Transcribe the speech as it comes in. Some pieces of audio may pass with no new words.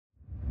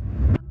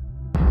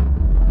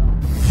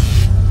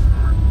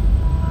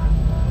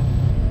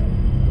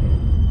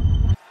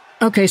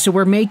Okay, so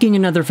we're making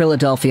another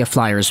Philadelphia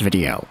Flyers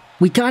video.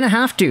 We kind of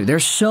have to.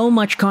 There's so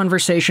much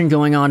conversation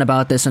going on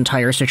about this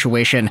entire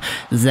situation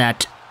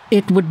that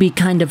it would be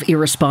kind of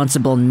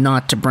irresponsible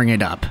not to bring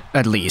it up,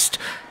 at least.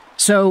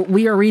 So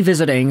we are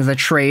revisiting the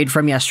trade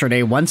from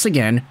yesterday once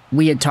again.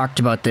 We had talked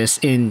about this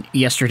in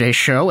yesterday's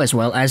show as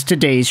well as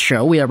today's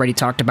show. We already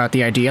talked about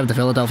the idea of the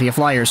Philadelphia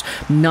Flyers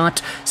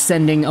not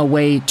sending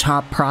away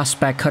top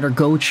prospect Cutter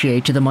Gauthier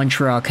to the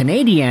Montreal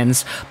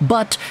Canadiens,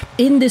 but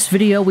in this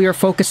video we are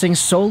focusing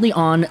solely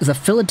on the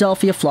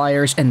Philadelphia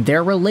Flyers and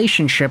their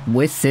relationship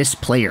with this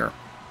player.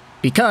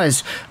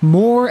 Because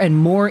more and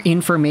more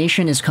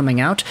information is coming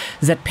out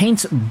that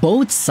paints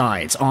both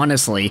sides,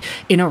 honestly,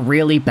 in a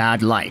really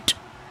bad light.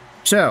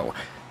 So,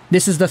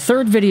 this is the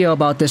third video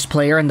about this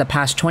player in the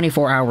past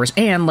 24 hours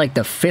and like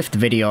the fifth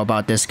video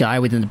about this guy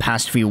within the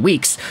past few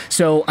weeks,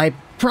 so I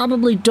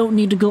probably don't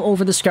need to go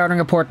over the scouting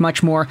report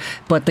much more,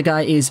 but the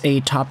guy is a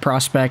top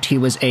prospect. He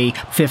was a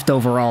 5th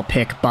overall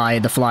pick by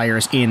the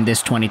Flyers in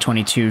this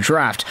 2022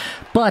 draft.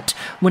 But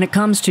when it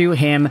comes to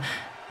him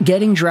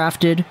getting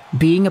drafted,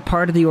 being a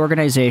part of the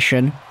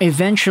organization,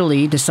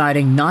 eventually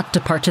deciding not to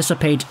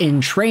participate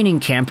in training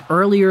camp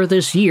earlier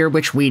this year,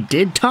 which we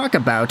did talk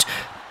about,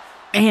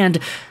 and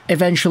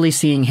eventually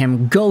seeing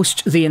him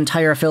ghost the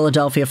entire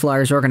Philadelphia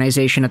Flyers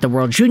organization at the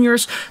World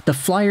Juniors, the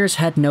Flyers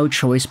had no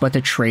choice but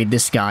to trade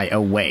this guy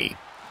away.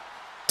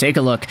 Take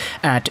a look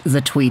at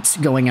the tweets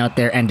going out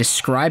there and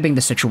describing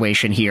the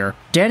situation here.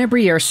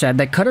 Daniil said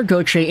that Cutter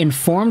Gauthier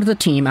informed the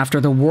team after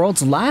the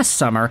Worlds last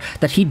summer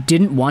that he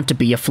didn't want to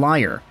be a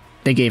Flyer.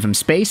 They gave him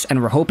space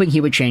and were hoping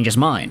he would change his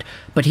mind,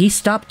 but he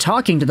stopped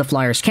talking to the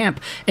Flyers camp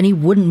and he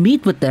wouldn't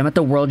meet with them at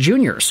the World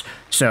Juniors,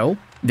 so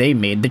they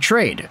made the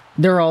trade.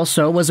 There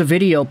also was a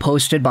video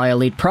posted by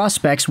Elite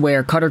Prospects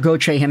where Cutter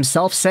Gauthier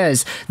himself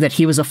says that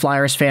he was a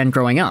Flyers fan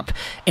growing up,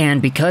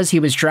 and because he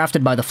was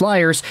drafted by the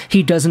Flyers,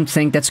 he doesn't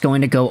think that's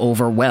going to go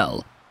over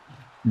well.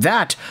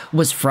 That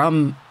was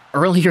from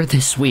earlier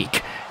this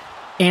week.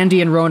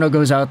 Andy and Rono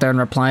goes out there and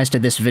replies to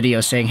this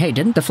video saying, hey,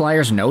 didn't the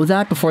Flyers know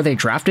that before they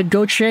drafted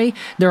Gauthier?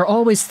 There are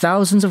always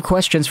thousands of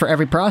questions for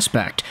every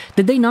prospect.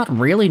 Did they not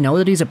really know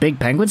that he's a big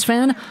Penguins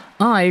fan?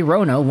 I,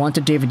 Rono,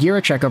 wanted David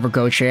Jiricek over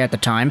Gauthier at the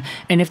time,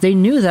 and if they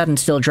knew that and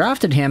still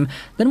drafted him,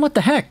 then what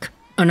the heck?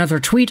 Another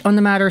tweet on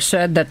the matter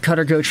said that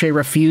Cutter Gauthier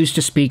refused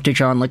to speak to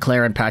John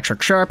LeClaire and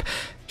Patrick Sharp.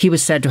 He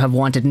was said to have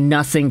wanted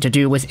nothing to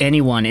do with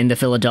anyone in the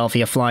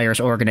Philadelphia Flyers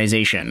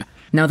organization.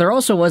 Now, there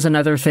also was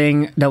another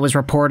thing that was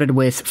reported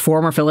with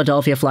former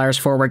Philadelphia Flyers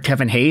forward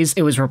Kevin Hayes.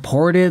 It was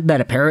reported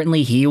that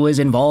apparently he was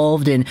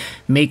involved in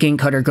making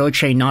Cutter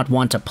Gauthier not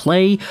want to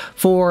play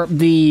for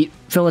the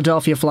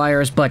Philadelphia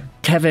Flyers, but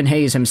Kevin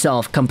Hayes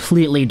himself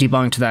completely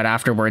debunked that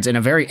afterwards in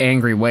a very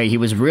angry way. He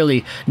was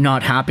really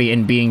not happy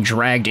in being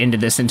dragged into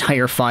this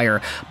entire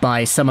fire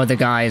by some of the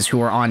guys who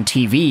were on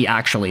TV,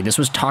 actually. This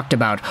was talked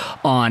about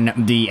on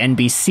the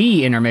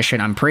NBC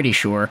intermission, I'm pretty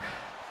sure.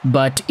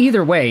 But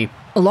either way,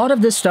 a lot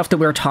of this stuff that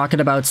we're talking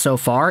about so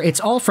far, it's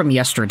all from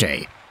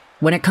yesterday.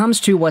 When it comes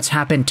to what's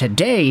happened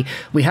today,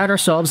 we had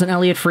ourselves an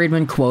Elliot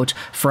Friedman quote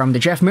from the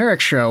Jeff Merrick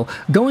Show,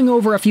 going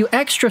over a few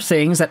extra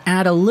things that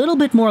add a little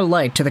bit more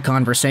light to the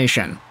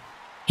conversation.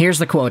 Here's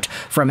the quote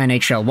from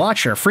NHL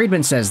Watcher.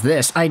 Friedman says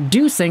this, I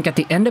do think at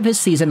the end of his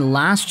season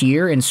last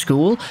year in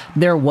school,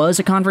 there was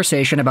a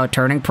conversation about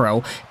turning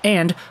pro,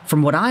 and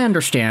from what I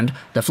understand,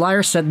 the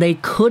Flyers said they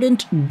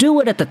couldn't do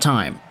it at the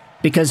time,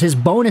 because his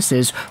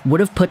bonuses would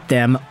have put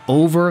them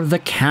over the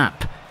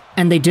cap.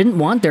 And they didn't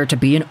want there to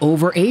be an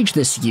overage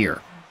this year.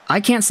 I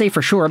can't say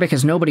for sure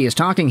because nobody is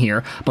talking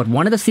here, but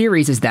one of the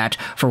theories is that,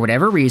 for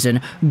whatever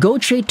reason,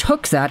 Gauthier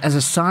took that as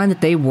a sign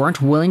that they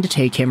weren't willing to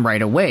take him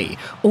right away,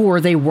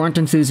 or they weren't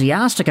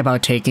enthusiastic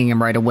about taking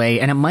him right away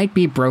and it might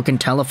be broken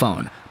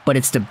telephone. But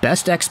it's the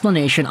best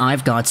explanation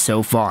I've got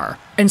so far.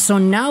 And so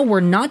now we're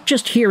not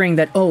just hearing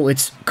that, oh,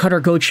 it's Cutter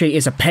Gauthier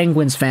is a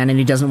Penguins fan and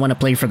he doesn't want to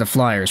play for the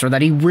Flyers, or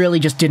that he really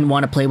just didn't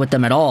want to play with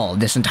them at all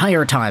this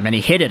entire time and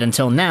he hid it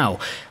until now.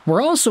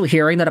 We're also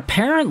hearing that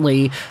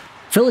apparently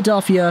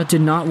Philadelphia did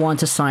not want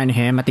to sign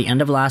him at the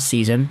end of last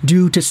season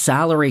due to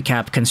salary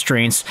cap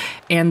constraints,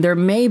 and there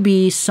may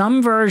be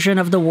some version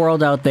of the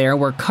world out there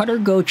where Cutter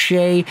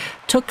Gauthier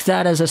took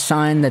that as a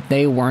sign that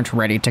they weren't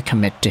ready to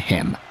commit to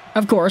him.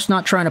 Of course,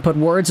 not trying to put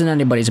words in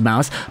anybody's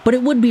mouth, but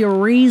it would be a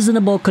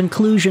reasonable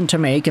conclusion to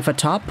make if a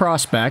top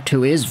prospect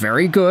who is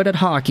very good at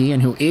hockey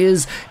and who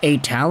is a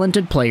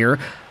talented player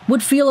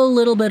would feel a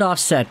little bit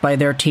offset by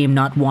their team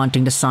not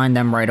wanting to sign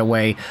them right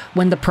away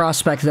when the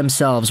prospect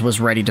themselves was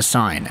ready to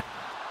sign.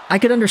 I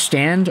could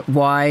understand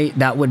why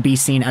that would be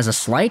seen as a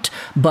slight,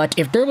 but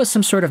if there was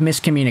some sort of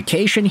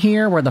miscommunication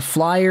here where the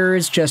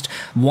Flyers just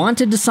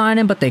wanted to sign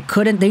him but they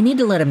couldn't, they need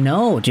to let him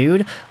know,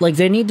 dude. Like,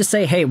 they need to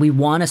say, hey, we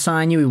want to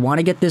sign you, we want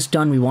to get this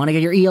done, we want to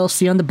get your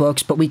ELC on the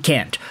books, but we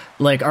can't.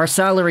 Like, our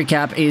salary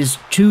cap is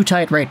too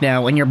tight right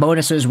now, and your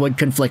bonuses would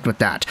conflict with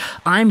that.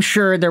 I'm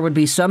sure there would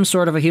be some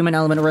sort of a human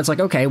element where it's like,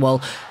 okay,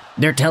 well,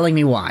 they're telling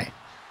me why.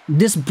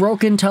 This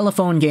broken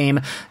telephone game,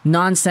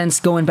 nonsense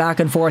going back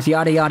and forth,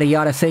 yada yada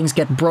yada, things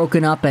get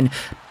broken up and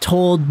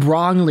told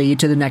wrongly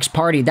to the next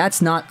party.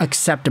 That's not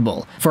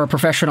acceptable for a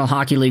professional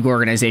hockey league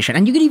organization.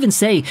 And you could even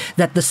say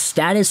that the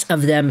status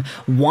of them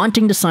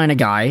wanting to sign a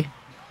guy,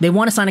 they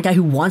want to sign a guy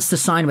who wants to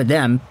sign with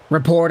them,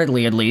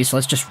 reportedly at least.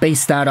 Let's just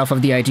base that off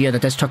of the idea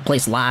that this took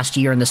place last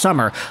year in the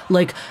summer.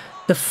 Like,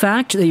 the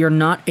fact that you're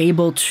not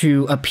able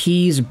to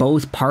appease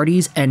both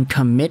parties and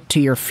commit to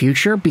your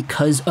future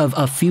because of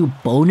a few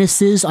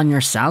bonuses on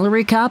your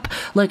salary cap,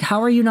 like,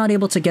 how are you not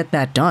able to get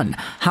that done?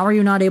 How are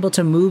you not able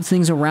to move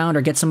things around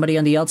or get somebody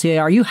on the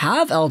LTIR? You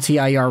have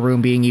LTIR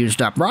room being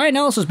used up. Ryan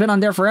Ellis has been on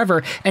there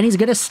forever, and he's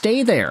going to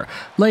stay there.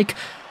 Like,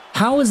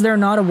 how is there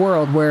not a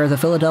world where the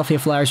Philadelphia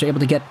Flyers are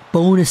able to get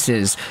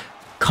bonuses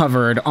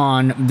covered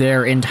on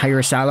their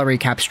entire salary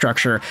cap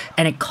structure,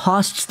 and it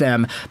costs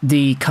them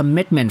the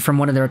commitment from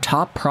one of their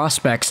top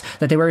prospects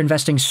that they were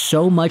investing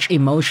so much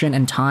emotion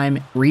and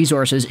time,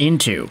 resources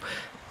into?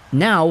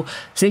 Now,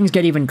 things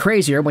get even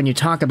crazier when you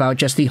talk about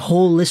just the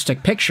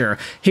holistic picture.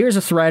 Here's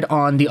a thread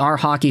on the Our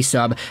Hockey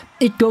sub.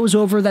 It goes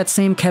over that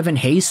same Kevin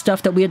Hayes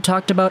stuff that we had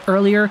talked about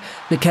earlier.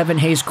 The Kevin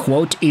Hayes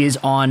quote is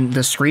on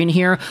the screen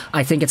here.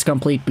 I think it's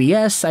complete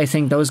BS. I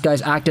think those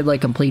guys acted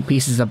like complete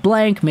pieces of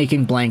blank,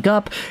 making blank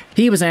up.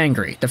 He was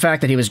angry. The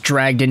fact that he was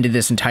dragged into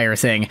this entire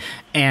thing.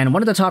 And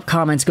one of the top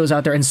comments goes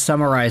out there and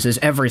summarizes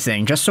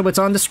everything, just so it's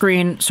on the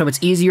screen, so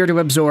it's easier to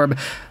absorb.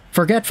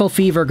 Forgetful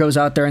Fever goes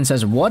out there and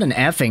says, "What an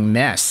effing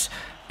mess."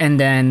 And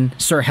then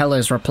Sir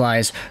Hellas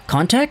replies,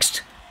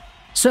 "Context?"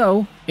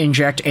 So,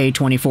 inject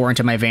A24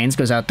 into my veins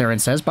goes out there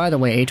and says, by the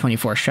way,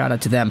 A24, shout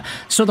out to them.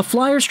 So the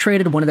Flyers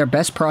traded one of their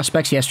best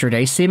prospects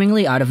yesterday,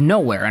 seemingly out of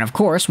nowhere. And of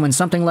course, when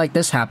something like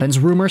this happens,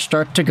 rumors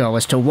start to go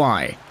as to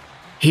why.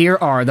 Here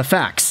are the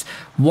facts.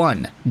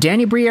 1.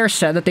 Danny Briere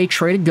said that they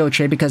traded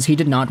Gauthier because he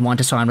did not want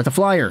to sign with the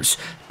Flyers.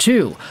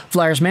 2.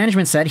 Flyers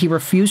management said he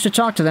refused to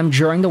talk to them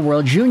during the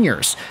World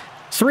Juniors.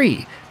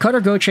 3.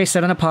 Cutter Gauthier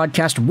said on a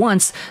podcast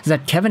once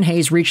that Kevin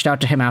Hayes reached out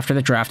to him after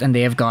the draft and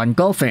they have gone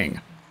golfing.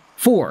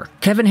 4.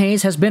 Kevin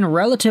Hayes has been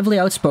relatively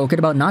outspoken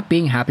about not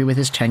being happy with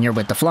his tenure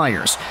with the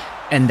Flyers.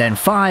 And then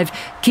 5.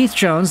 Keith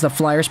Jones, the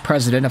Flyers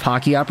president of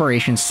hockey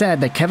operations, said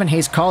that Kevin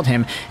Hayes called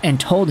him and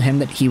told him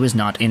that he was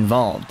not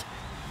involved.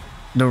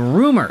 The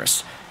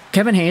rumors.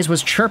 Kevin Hayes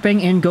was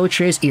chirping in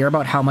Gauthier's ear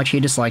about how much he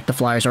disliked the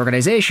Flyers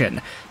organization.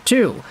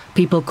 2.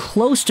 People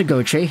close to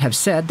Gauthier have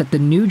said that the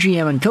new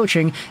GM and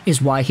coaching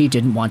is why he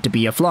didn't want to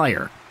be a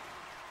Flyer.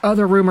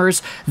 Other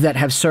rumors that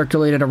have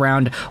circulated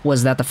around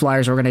was that the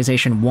Flyers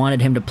organization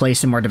wanted him to play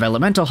some more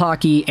developmental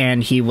hockey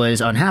and he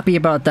was unhappy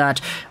about that,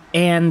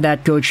 and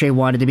that Gauthier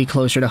wanted to be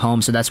closer to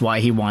home, so that's why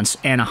he wants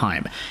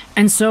Anaheim.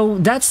 And so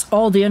that's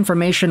all the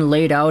information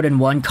laid out in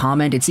one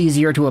comment. It's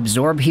easier to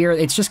absorb here.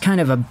 It's just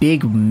kind of a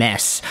big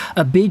mess,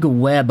 a big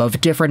web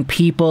of different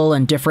people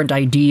and different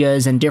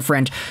ideas and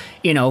different,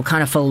 you know,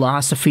 kind of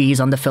philosophies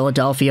on the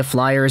Philadelphia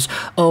Flyers.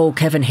 Oh,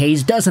 Kevin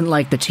Hayes doesn't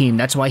like the team.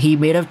 That's why he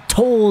may have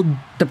told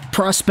the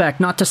prospect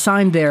not to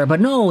sign there.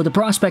 But no, the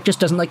prospect just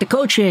doesn't like the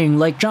coaching.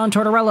 Like John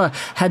Tortorella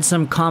had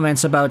some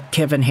comments about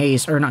Kevin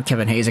Hayes, or not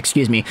Kevin Hayes,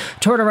 excuse me.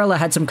 Tortorella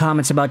had some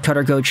comments about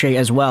Cutter Gauthier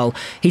as well.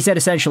 He said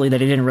essentially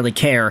that he didn't really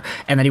care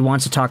and that he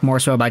wants to talk more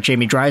so about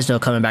Jamie Drysdale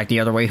coming back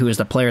the other way, who is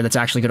the player that's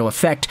actually going to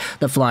affect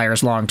the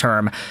Flyers long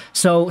term.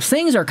 So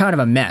things are kind of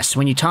a mess.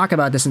 When you talk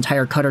about this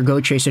entire Cutter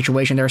Gauthier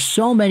situation, there are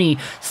so many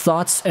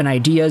thoughts and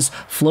ideas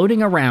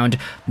floating around.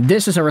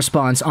 This is a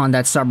response on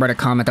that subreddit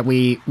comment that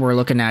we were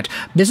looking at.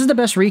 This is the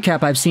best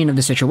recap I've seen of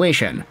the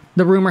situation.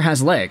 The rumor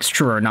has legs,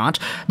 true or not.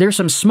 There's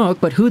some smoke,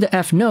 but who the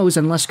F knows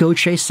unless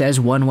Gauthier says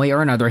one way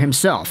or another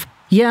himself.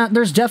 Yeah,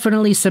 there's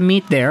definitely some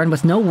meat there, and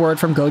with no word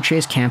from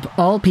Gauthier's camp,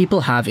 all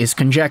people have is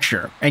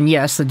conjecture. And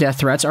yes, the death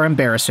threats are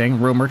embarrassing,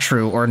 rumor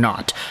true or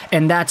not.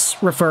 And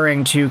that's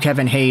referring to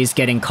Kevin Hayes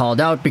getting called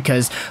out,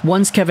 because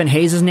once Kevin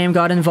Hayes' name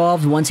got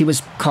involved, once he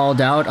was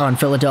called out on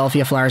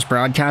Philadelphia Flyers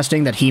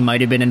broadcasting that he might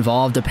have been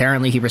involved,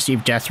 apparently he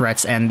received death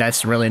threats, and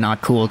that's really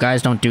not cool.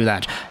 Guys, don't do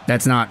that.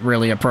 That's not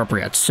really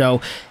appropriate. So,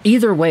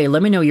 either way,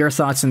 let me know your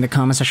thoughts in the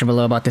comment section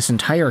below about this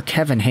entire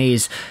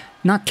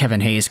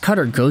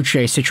Cutter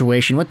Gauthier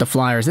situation with the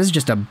Flyers. This is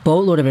just a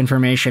boatload of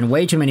information,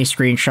 way too many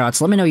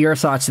screenshots. Let me know your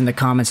thoughts in the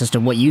comments as to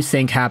what you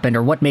think happened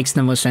or what makes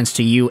the most sense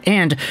to you,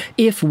 and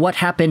if what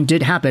happened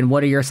did happen,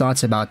 what are your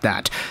thoughts about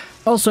that?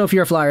 Also, if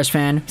you're a Flyers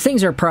fan,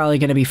 things are probably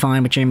going to be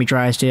fine with Jamie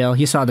Drysdale.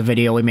 You saw the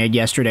video we made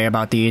yesterday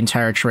about the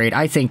entire trade.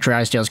 I think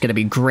Drysdale's going to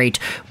be great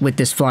with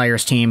this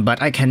Flyers team, but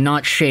I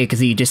cannot shake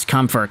the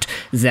discomfort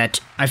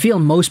that I feel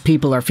most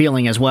people are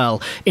feeling as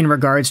well in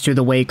regards to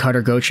the way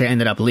Cutter Gauthier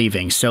ended up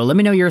leaving. So let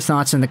me know your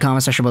thoughts in the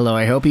comment section below.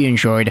 I hope you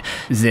enjoyed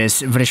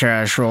this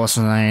video.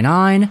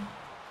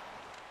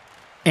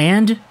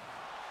 And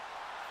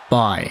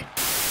bye.